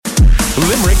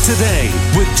Limerick Today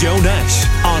with Joe Nash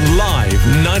on Live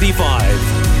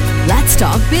 95. Let's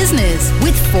talk business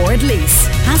with Ford Lease.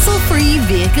 Hassle-free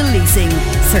vehicle leasing.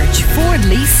 Search Ford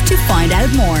Lease to find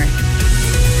out more.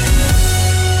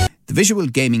 The visual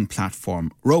gaming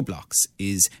platform Roblox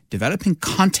is developing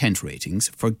content ratings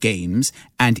for games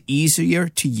and easier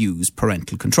to use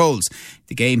parental controls.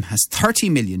 The game has 30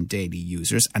 million daily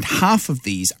users and half of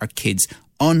these are kids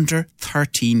under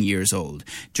 13 years old.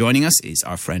 Joining us is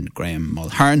our friend Graham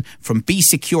Mulhern from Be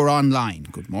Secure Online.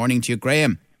 Good morning to you,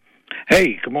 Graham.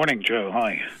 Hey, good morning, Joe.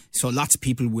 Hi. So lots of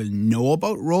people will know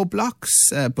about Roblox,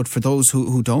 but for those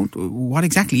who don't, what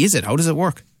exactly is it? How does it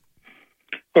work?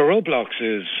 Well, Roblox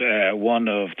is one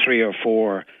of 3 or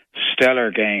 4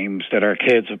 stellar games that our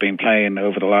kids have been playing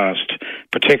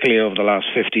particularly over the last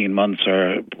 15 months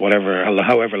or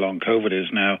however long COVID is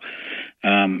now.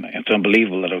 It's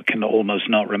unbelievable that I can almost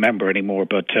not remember anymore,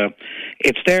 but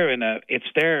it's there in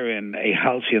a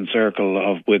halcyon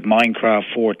circle with Minecraft,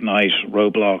 Fortnite,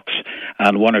 Roblox,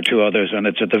 and 1 or 2 others, and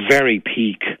it's at the very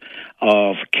peak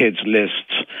of kids'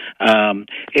 lists.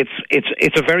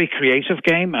 It's a very creative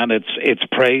game, and it's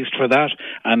praised for that.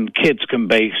 And kids can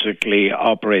basically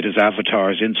operate as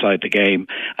avatars inside the game,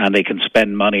 and they can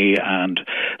spend money and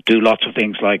do lots of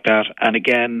things like that. And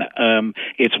again,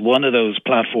 it's one of those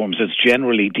platforms that's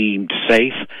generally deemed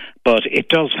safe, but it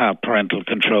does have parental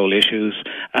control issues,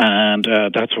 and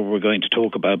that's what we're going to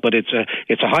talk about. But it's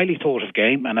a highly thought of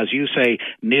game, and as you say,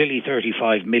 nearly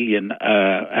 35 million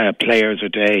players a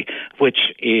day, which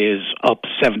is up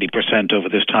 70% over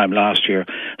this time last year.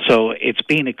 So it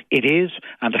is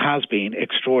and has been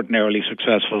extraordinarily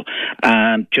successful.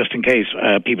 And just in case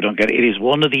people don't get it, it is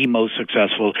one of the most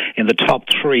successful in the top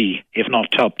 3, if not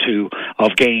top 2,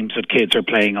 of games that kids are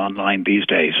playing online these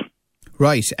days.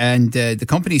 Right, and the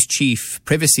company's chief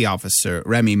privacy officer,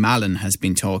 Remy Mallon, has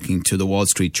been talking to the Wall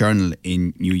Street Journal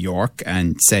in New York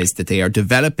and says that they are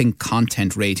developing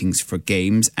content ratings for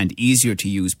games and easier to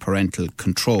use parental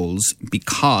controls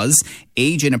because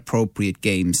age-inappropriate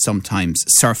games sometimes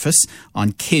surface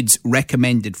on kids'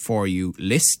 recommended for you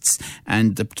lists,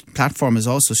 and the platform has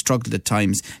also struggled at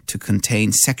times to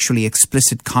contain sexually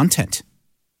explicit content.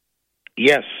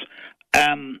 Yes.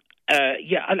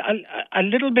 A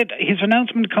little bit. His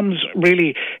announcement comes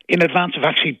really in advance of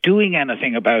actually doing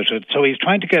anything about it. So he's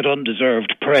trying to get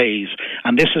undeserved praise,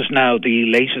 and this is now the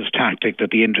latest tactic that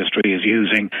the industry is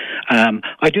using.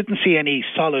 I didn't see any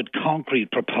solid,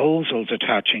 concrete proposals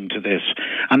attaching to this,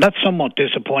 and that's somewhat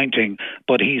disappointing.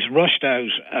 But he's rushed out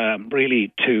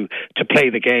really to play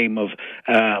the game of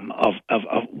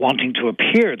wanting to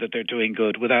appear that they're doing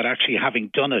good without actually having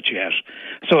done it yet.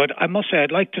 So I must say,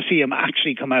 I'd like to see him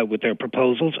actually come out with their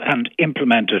proposals and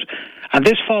implement it. And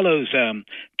this follows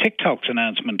TikTok's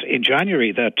announcement in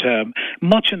January that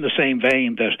much in the same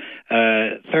vein that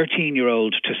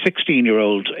 13-year-old to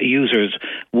 16-year-old users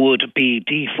would be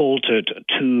defaulted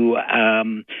to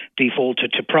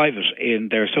private in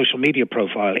their social media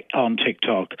profile on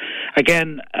TikTok.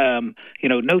 Again,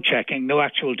 no checking, no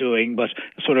actual doing, but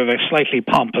sort of a slightly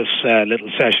pompous little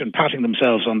session, patting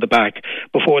themselves on the back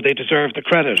before they deserve the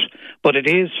credit. But it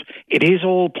is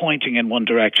all pointing in one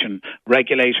direction: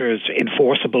 regulators,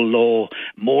 enforceable law,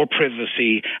 more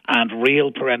privacy, and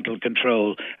real parental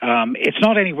control. It's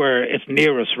not anywhere it's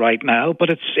near us right now, but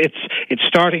it's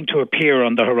starting to appear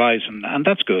on the horizon, and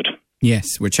that's good.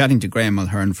 Yes, we're chatting to Graham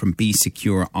Mulhern from Be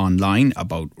Secure Online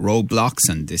about Roblox,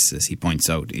 and this, as he points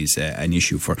out, is an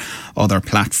issue for other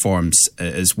platforms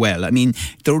as well. I mean,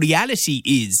 the reality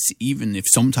is, even if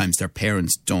sometimes their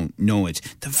parents don't know it,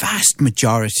 the vast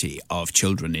majority of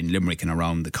children in Limerick and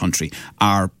around the country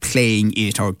are playing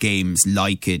it or games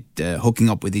like it,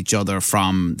 hooking up with each other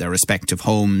from their respective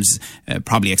homes,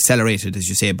 probably accelerated, as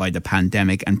you say, by the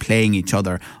pandemic, and playing each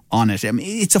other on it. I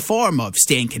mean, it's a form of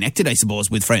staying connected, I suppose,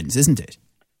 with friends, isn't it?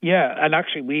 Yeah, and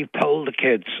actually we've polled the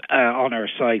kids on our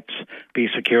sites, Be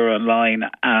Secure Online,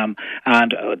 and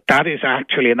that is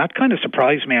actually, and that kind of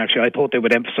surprised me actually. I thought they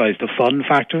would emphasise the fun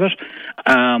factor of it,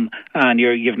 and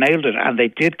you've nailed it. And they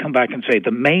did come back and say the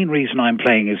main reason I'm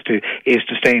playing is to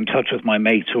stay in touch with my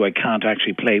mates who I can't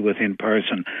actually play with in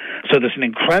person. So there's an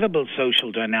incredible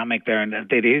social dynamic there, and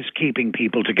it is keeping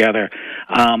people together.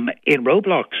 In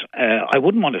Roblox, I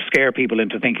wouldn't want to scare people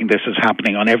into thinking this is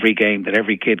happening on every game that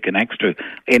every kid connects to.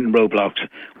 In Roblox,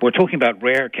 we're talking about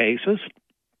rare cases,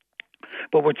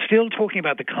 but we're still talking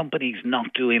about the companies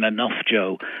not doing enough,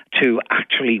 Joe, to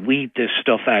actually weed this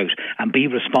stuff out and be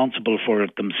responsible for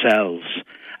it themselves.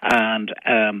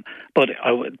 But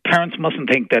parents mustn't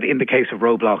think that in the case of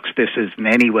Roblox, this is in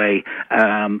any way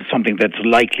something that's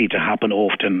likely to happen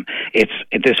often.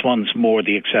 This one's more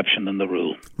the exception than the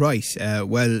rule. Right.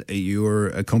 Well,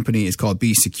 your company is called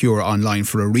Be Secure Online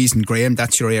for a reason, Graham.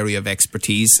 That's your area of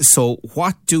expertise. So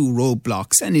what do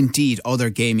Roblox and indeed other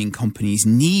gaming companies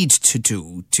need to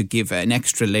do to give an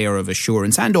extra layer of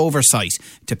assurance and oversight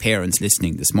to parents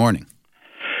listening this morning?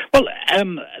 Well,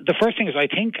 the first thing is I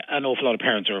think an awful lot of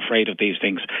parents are afraid of these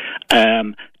things.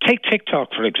 Take TikTok,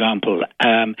 for example.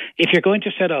 If you're going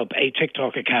to set up a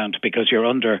TikTok account because you're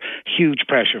under huge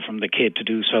pressure from the kid to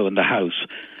do so in the house,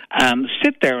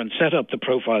 sit there and set up the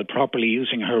profile properly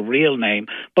using her real name,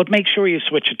 but make sure you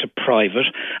switch it to private.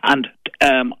 And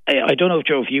I don't know,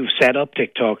 Joe, if you've set up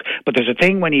TikTok, but there's a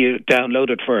thing when you download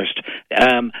it first.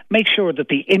 Make sure that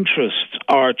the interests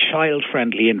are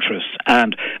child-friendly interests,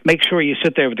 and make sure you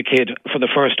sit there with the kid for the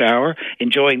first hour,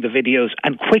 enjoying the videos,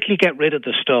 and quickly get rid of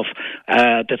the stuff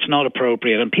that's not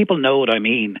appropriate. And people know what I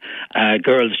mean,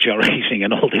 girls gyrating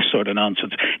and all this sort of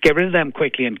nonsense. Get rid of them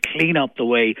quickly and clean up the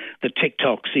way that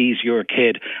TikTok sees your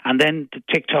kid. And then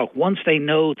TikTok, once they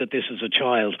know that this is a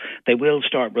child, they will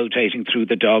start rotating through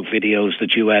the dog videos, the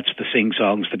duets, the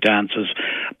sing-songs, the dances.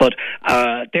 But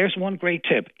there's one great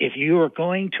tip. If you are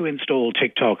going to install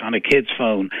TikTok on a kid's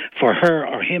phone for her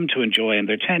or him to enjoy, and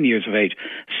they're 10 years of age,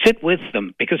 sit with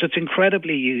them, because it's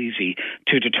incredibly easy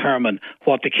to determine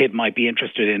what the kid might be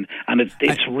interested in. And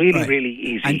it's really, really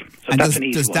easy. So that's an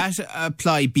easy one. Does that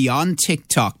apply beyond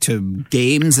TikTok to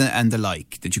games and the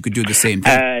like, that you could do the same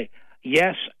thing?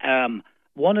 Yes.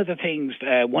 One of the things,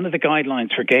 one of the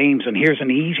guidelines for games, and here's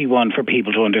an easy one for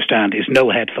people to understand, is no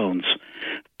headphones.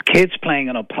 Kids playing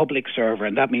on a public server,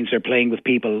 and that means they're playing with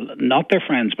people, not their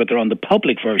friends, but they're on the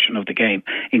public version of the game,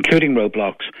 including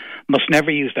Roblox, must never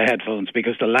use the headphones,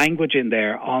 because the language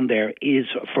on there is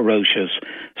ferocious.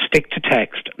 Stick to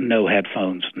text, no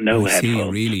headphones, no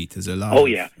headphones. Really? There's a lot. Oh,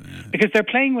 yeah. Because they're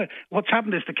playing with, what's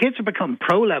happened is the kids have become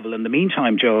pro level in the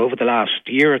meantime, Joe, over the last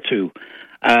year or two.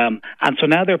 And so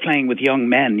now they're playing with young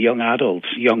men, young adults,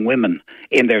 young women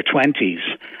in their 20s,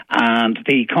 and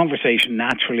the conversation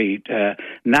naturally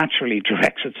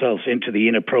directs itself into the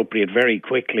inappropriate very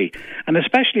quickly, and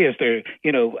especially as they're,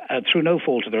 through no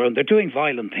fault of their own, they're doing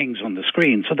violent things on the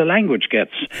screen, so the language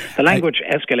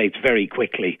escalates very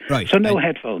quickly. Right. So no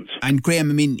headphones. And Graham,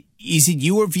 I mean, is it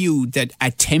your view that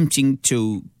attempting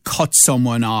to cut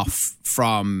someone off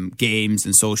from games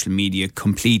and social media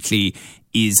completely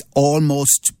is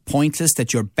almost pointless,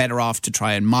 that you're better off to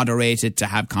try and moderate it, to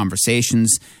have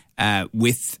conversations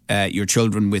with your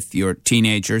children, with your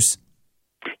teenagers?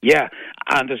 Yeah,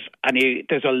 and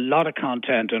there's a lot of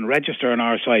content, and register on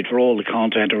our site for all the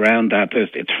content around that.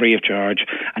 It's free of charge,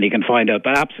 and you can find out.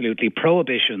 But absolutely,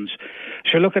 prohibitions.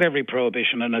 Sure, look at every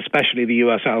prohibition, and especially the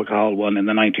US alcohol one in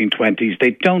the 1920s.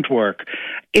 They don't work.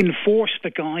 Enforce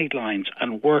the guidelines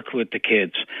and work with the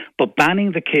kids. But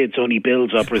banning the kids only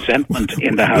builds up resentment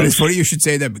in the house. Well, it's funny you should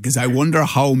say that, because I wonder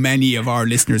how many of our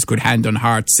listeners could hand on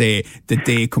heart say that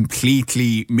they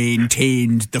completely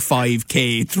maintained the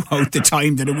 5K throughout the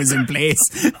time that it was in place,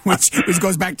 which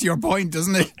goes back to your point,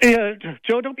 doesn't it? Yeah,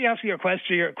 Joe, don't be asking your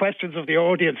questions of the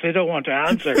audience they don't want to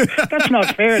answer. That's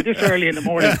not fair this early in the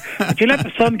morning. But you let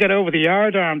the sun get over the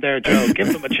yard arm there, Joe.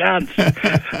 Give them a chance.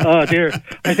 Oh, dear.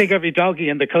 I think every doggy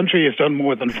in the country has done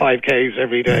more than 5Ks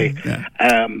every day. Yeah.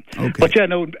 Okay. But yeah,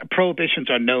 no, prohibitions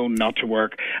are known not to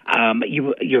work.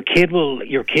 Your kid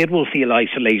will feel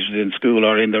isolated in school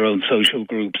or in their own social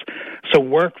groups. So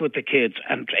work with the kids,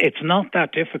 and it's not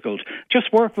that difficult.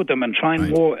 Just work with them and try and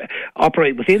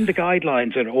operate within the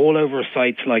guidelines that are all over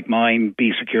sites like mine,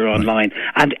 Be Secure Online,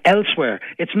 and elsewhere.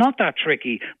 It's not that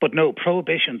tricky, but no,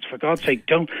 prohibitions, for God's sake,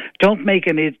 don't make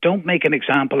an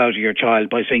example out of your child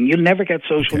by saying you'll never get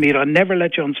social media, I'll never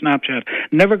let you on Snapchat,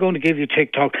 never going to give you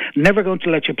TikTok, never going to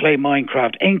let you play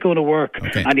Minecraft, ain't going to work,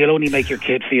 and you'll only make your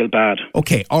kid feel bad.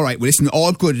 Okay, all right, well listen,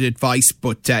 all good advice,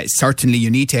 but certainly you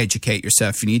need to educate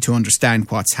yourself, you need to understand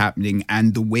what's happening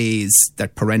and the ways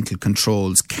that parental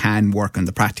controls can work, and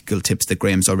the practical tips that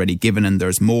Graham's already given, and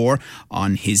there's more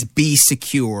on his Be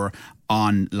Secure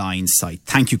Online site.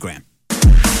 Thank you, Graham.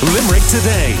 Limerick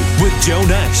Today with Joe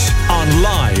Nash on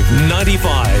Live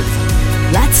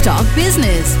 95. Let's talk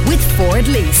business with Ford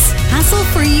Lease.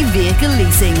 Hassle-free vehicle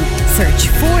leasing. Search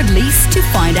Ford Lease to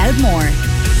find out more.